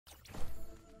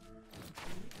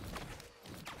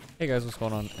Hey guys, what's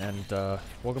going on? And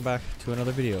welcome back to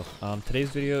another video.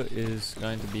 Today's video is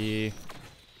going to be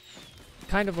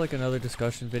kind of like another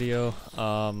discussion video.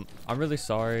 I'm really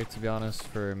sorry, to be honest,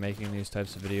 for making these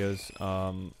types of videos.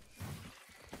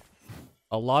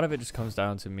 A lot of it just comes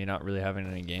down to me not really having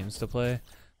any games to play,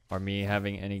 or me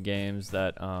having any games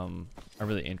that I'm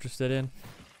really interested in.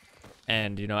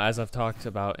 And, you know, as I've talked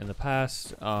about in the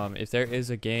past, if there is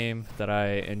a game that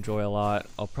I enjoy a lot,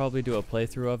 I'll probably do a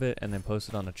playthrough of it and then post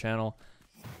it on the channel.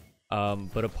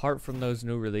 But apart from those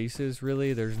new releases,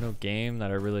 really, there's no game that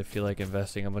I really feel like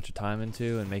investing a bunch of time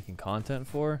into and making content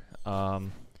for.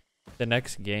 The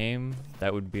next game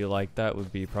that would be like that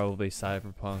would be probably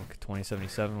Cyberpunk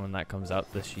 2077 when that comes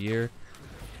out this year.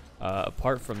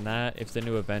 Apart from that, if the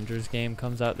new Avengers game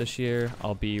comes out this year,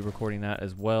 I'll be recording that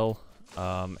as well.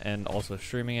 And also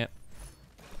streaming it.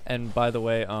 And by the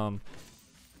way,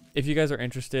 if you guys are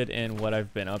interested in what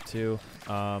I've been up to,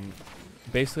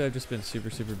 basically I've just been super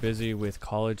busy with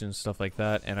college and stuff like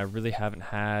that, and I really haven't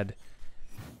had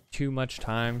too much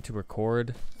time to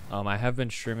record. I have been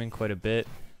streaming quite a bit.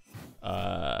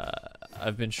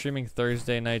 I've been streaming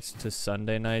Thursday nights to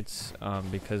Sunday nights,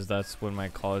 because that's when my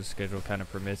college schedule kind of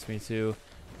permits me to.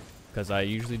 Because I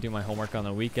usually do my homework on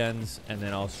the weekends, and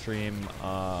then I'll stream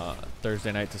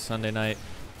Thursday night to Sunday night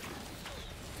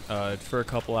for a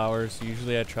couple hours.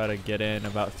 Usually I try to get in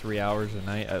about 3 hours a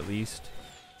night at least,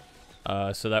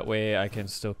 so that way I can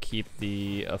still keep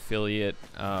the affiliate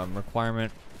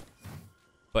requirement.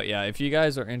 But yeah, if you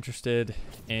guys are interested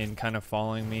in kind of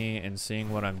following me and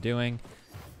seeing what I'm doing,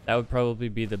 that would probably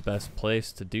be the best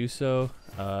place to do so.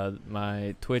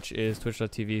 My Twitch is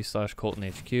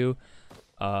twitch.tv/ColtonHQ.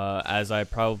 As I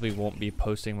probably won't be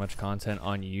posting much content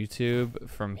on YouTube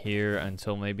from here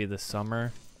until maybe the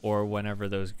summer or whenever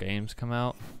those games come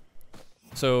out.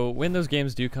 So when those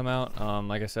games do come out,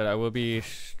 like I said, I will be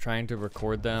trying to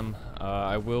record them.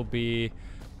 I will be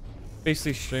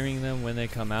basically streaming them when they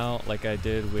come out, like I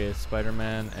did with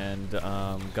Spider-Man and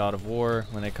God of War.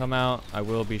 When they come out, I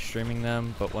will be streaming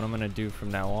them, but what I'm going to do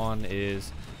from now on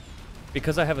is,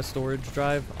 because I have a storage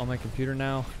drive on my computer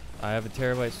now, I have a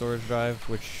terabyte storage drive,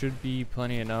 which should be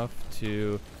plenty enough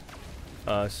to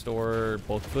store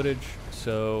bulk footage.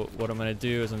 So what I'm going to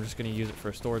do is I'm just going to use it for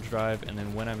a storage drive, and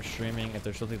then when I'm streaming, if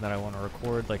there's something that I want to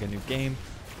record, like a new game,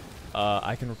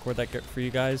 I can record that for you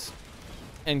guys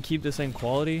and keep the same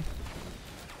quality,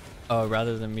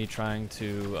 rather than me trying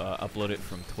to upload it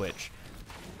from Twitch,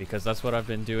 because that's what I've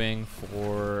been doing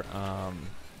for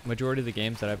majority of the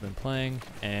games that I've been playing,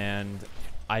 and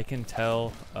I can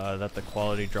tell that the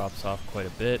quality drops off quite a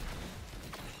bit.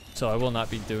 So I will not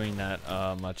be doing that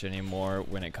much anymore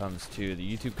when it comes to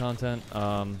the YouTube content,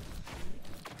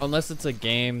 unless it's a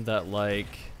game that, like,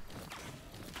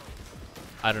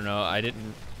 I don't know, I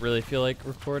didn't really feel like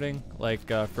recording. Like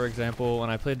for example, when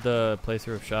I played the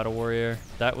playthrough of Shadow Warrior,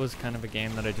 that was kind of a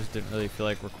game that I just didn't really feel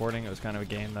like recording. It was kind of a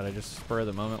game that I just spur of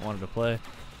the moment wanted to play,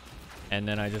 and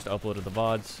then I just uploaded the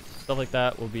VODs. Stuff like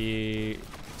that will be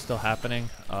still happening.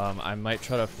 I might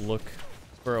try to look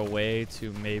for a way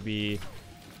to maybe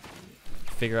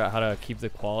figure out how to keep the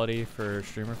quality for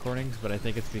stream recordings, but I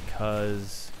think it's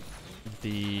because of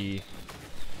the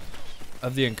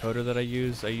encoder that I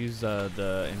use. I use the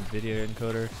NVIDIA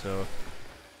encoder, so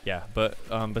yeah. But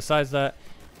besides that,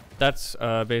 that's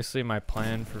basically my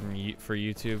plan for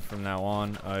YouTube from now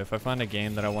on. If I find a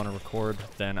game that I want to record,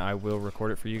 then I will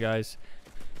record it for you guys.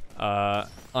 On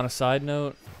a side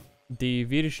note, the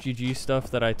Vidish GG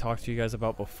stuff that I talked to you guys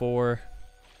about before,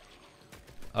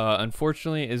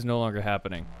 unfortunately is no longer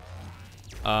happening.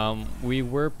 We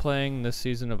were playing this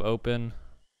season of Open.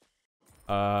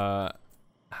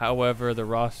 However, the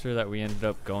roster that we ended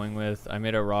up going with, I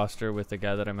made a roster with the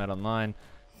guy that I met online.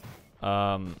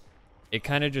 It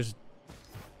kind of just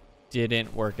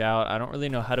didn't work out. I don't really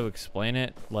know how to explain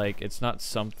it. Like, it's not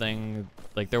something,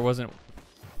 like, there wasn't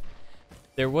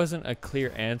a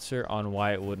clear answer on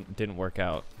why it didn't work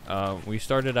out. We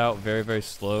started out very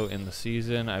slow in the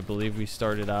season. I believe we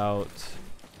started out,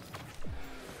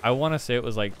 I want to say it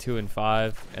was like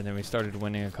 2-5, and then we started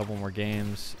winning a couple more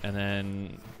games, and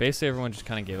then basically everyone just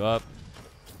kind of gave up.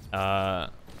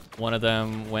 One of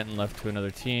them went and left to another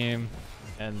team,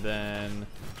 and then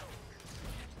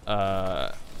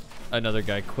another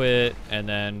guy quit, and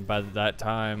then by that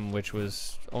time, which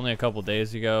was only a couple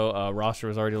days ago, roster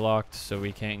was already locked, so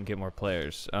we can't get more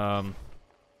players. And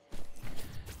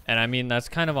I mean, that's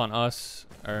kind of on us,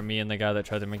 or me and the guy that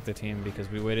tried to make the team, because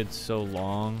we waited so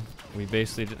long. We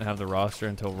basically didn't have the roster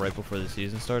until right before the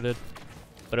season started.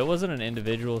 But it wasn't an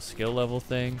individual skill level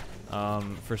thing.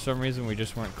 For some reason, we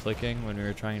just weren't clicking when we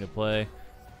were trying to play.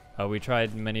 We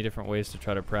tried many different ways to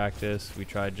try to practice. We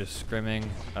tried just scrimming,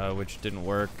 which didn't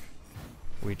work.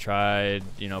 We tried,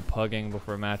 you know, pugging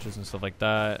before matches and stuff like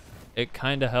that. It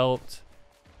kind of helped.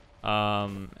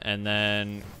 And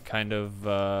then kind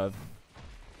of,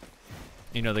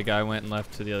 you know, the guy went and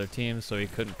left to the other team, so he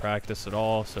couldn't practice at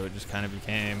all. So it just kind of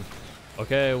became,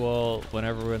 okay, well, when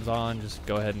everyone's on, just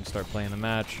go ahead and start playing the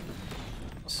match.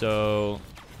 So,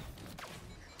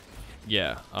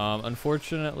 yeah,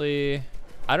 unfortunately,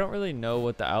 I don't really know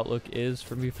what the outlook is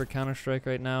for me for Counter-Strike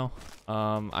right now.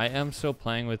 I am still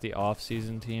playing with the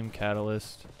off-season team,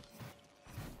 Catalyst.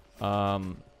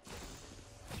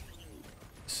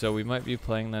 So we might be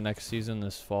playing the next season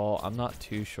this fall. I'm not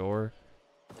too sure.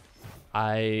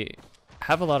 I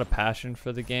have a lot of passion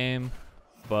for the game,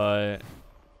 but,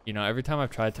 you know, every time I've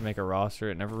tried to make a roster,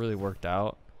 it never really worked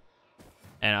out.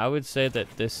 And I would say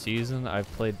that this season I've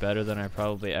played better than I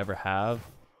probably ever have.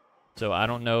 So I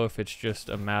don't know if it's just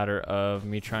a matter of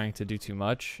me trying to do too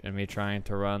much and me trying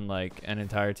to run like an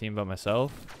entire team by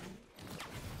myself.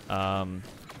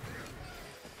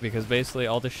 Because basically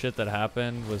all the shit that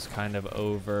happened was kind of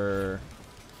over.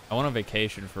 I went on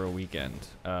vacation for a weekend,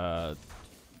 4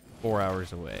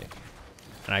 hours away.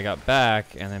 And I got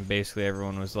back and then basically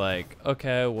everyone was like,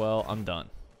 okay, well, I'm done.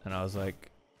 And I was like,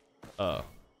 oh,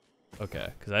 okay.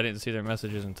 Because I didn't see their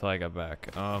messages until I got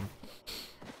back.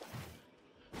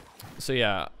 So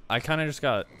yeah, I kind of just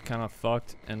got kind of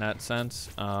fucked in that sense,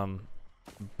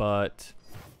 but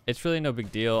it's really no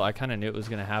big deal. I kind of knew it was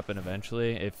going to happen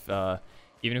eventually.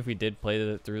 Even if we did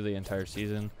play through the entire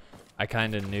season, I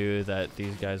kind of knew that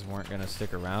these guys weren't going to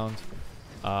stick around.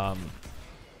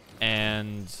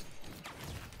 And,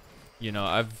 you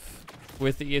know,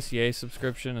 with the ESEA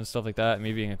subscription and stuff like that,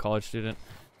 me being a college student,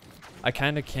 I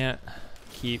kind of can't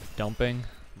keep dumping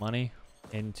money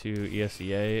into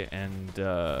ESEA and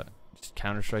just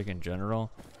Counter-Strike in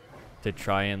general to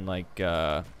try and like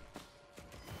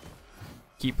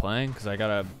keep playing, because I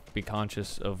gotta be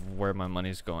conscious of where my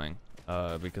money's going,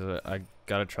 because I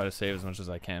gotta try to save as much as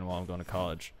I can while I'm going to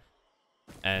college.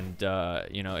 And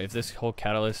you know, if this whole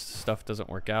Catalyst stuff doesn't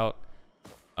work out,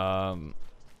 I'm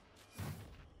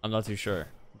not too sure,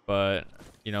 but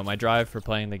you know, my drive for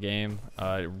playing the game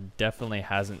definitely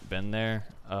hasn't been there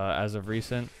as of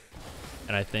recent.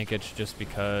 And I think it's just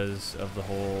because of the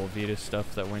whole Vita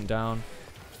stuff that went down.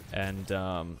 And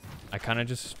I kind of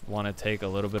just want to take a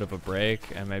little bit of a break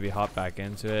and maybe hop back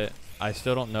into it. I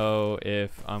still don't know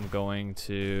if I'm going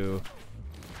to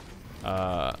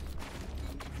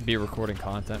be recording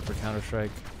content for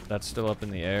Counter-Strike. That's still up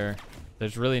in the air.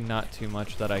 There's really not too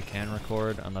much that I can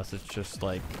record unless it's just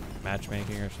like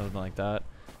matchmaking or something like that.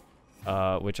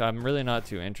 Which I'm really not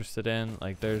too interested in.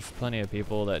 Like, there's plenty of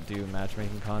people that do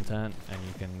matchmaking content, and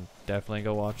you can definitely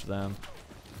go watch them.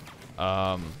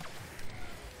 But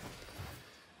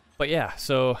yeah,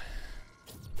 so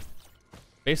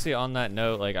basically on that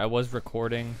note, like, I was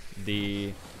recording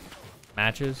the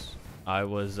matches. I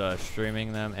was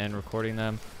streaming them and recording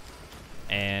them,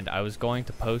 and I was going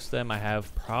to post them. I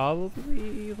have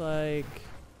probably like,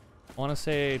 I want to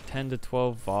say 10 to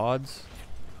 12 VODs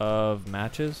of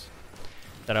matches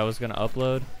that I was going to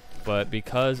upload, but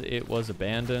because it was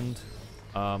abandoned,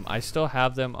 I still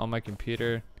have them on my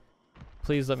computer.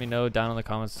 Please let me know down in the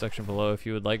comments section below if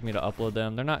you would like me to upload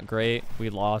them. They're not great. We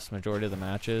lost majority of the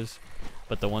matches,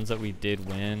 but the ones that we did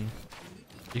win,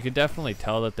 you could definitely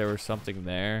tell that there was something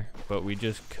there, but we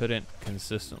just couldn't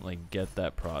consistently get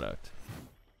that product.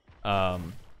 But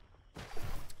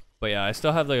yeah, I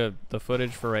still have the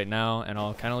footage for right now, and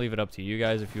I'll kind of leave it up to you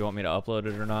guys if you want me to upload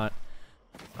it or not.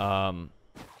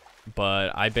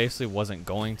 But I basically wasn't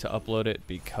going to upload it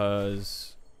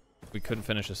because we couldn't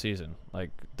finish the season.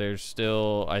 Like, there's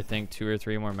still, I think, 2 or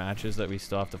 3 more matches that we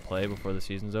still have to play before the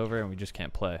season's over, and we just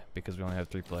can't play because we only have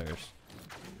 3 players.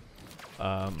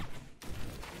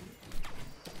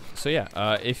 So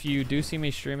yeah, if you do see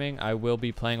me streaming, I will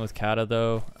be playing with Kata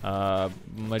though.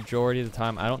 Majority of the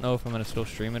time, I don't know if I'm going to still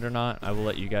stream it or not. I will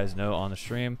let you guys know on the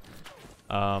stream.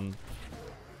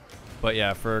 But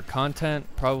yeah, for content,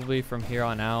 probably from here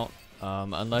on out,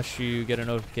 unless you get a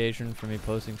notification from me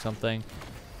posting something,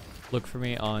 look for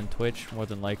me on Twitch more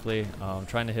than likely. I'm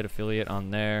trying to hit affiliate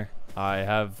on there. I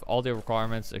have all the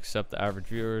requirements except the average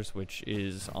viewers, which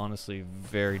is honestly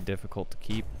very difficult to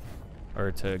keep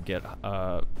or to get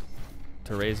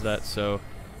to raise that. So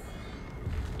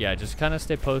yeah, just kind of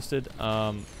stay posted.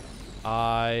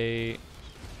 I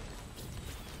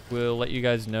will let you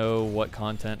guys know what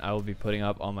content I will be putting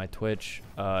up on my Twitch.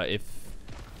 If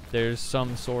there's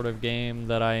some sort of game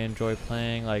that I enjoy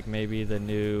playing, like maybe the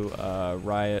new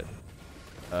Riot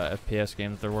FPS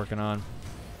game that they're working on,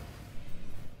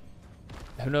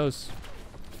 who knows?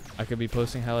 I could be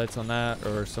posting highlights on that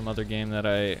or some other game that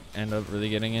I end up really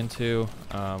getting into.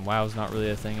 WoW's not really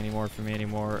a thing anymore for me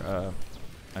anymore.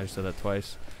 I just said that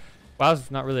twice.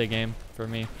 WoW's not really a game for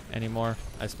me anymore.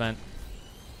 I spent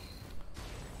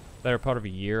better part of a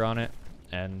year on it,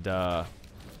 and I'll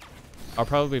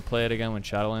probably play it again when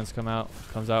Shadowlands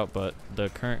comes out, but the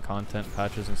current content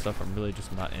patches and stuff I'm really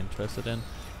just not interested in,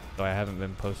 so I haven't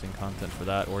been posting content for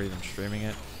that or even streaming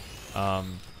it.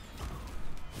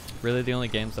 Really the only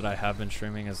games that I have been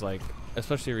streaming is, like,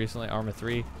 especially recently, Arma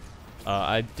 3.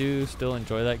 I do still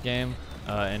enjoy that game,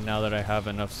 and now that I have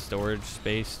enough storage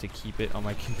space to keep it on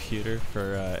my computer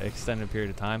for an extended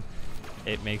period of time,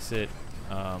 it makes it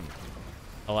a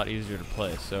lot easier to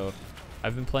play. So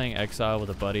I've been playing Exile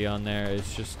with a buddy on there.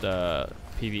 It's just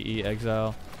PvE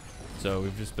Exile, so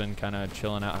we've just been kind of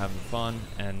chilling out, having fun,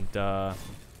 and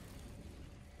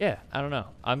yeah, I don't know.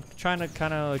 I'm trying to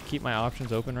kind of keep my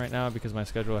options open right now because my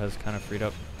schedule has kind of freed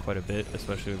up quite a bit,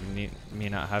 especially with me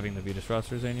not having the Vitas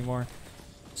rosters anymore.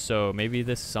 So maybe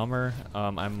this summer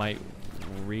I might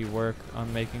rework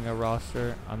on making a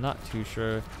roster. I'm not too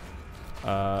sure.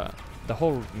 The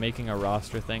whole making a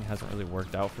roster thing hasn't really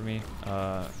worked out for me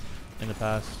in the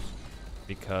past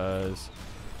because,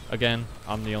 again,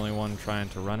 I'm the only one trying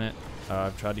to run it.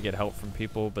 I've tried to get help from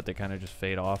people, but they kind of just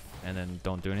fade off and then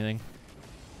don't do anything.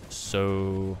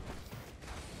 So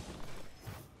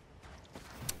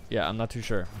yeah, I'm not too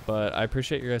sure, but I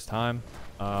appreciate your guys' time.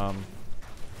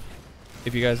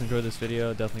 If you guys enjoyed this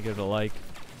video, definitely give it a like.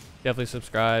 Definitely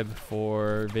subscribe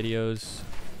for videos.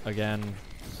 Again,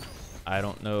 I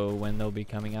don't know when they'll be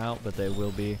coming out, but they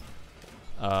will be.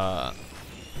 And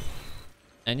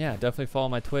yeah, definitely follow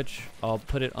my Twitch. I'll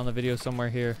put it on the video somewhere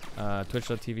here,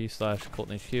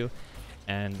 twitch.tv/ColtonHQ.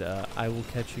 And I will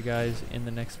catch you guys in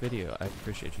the next video. I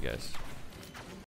appreciate you guys.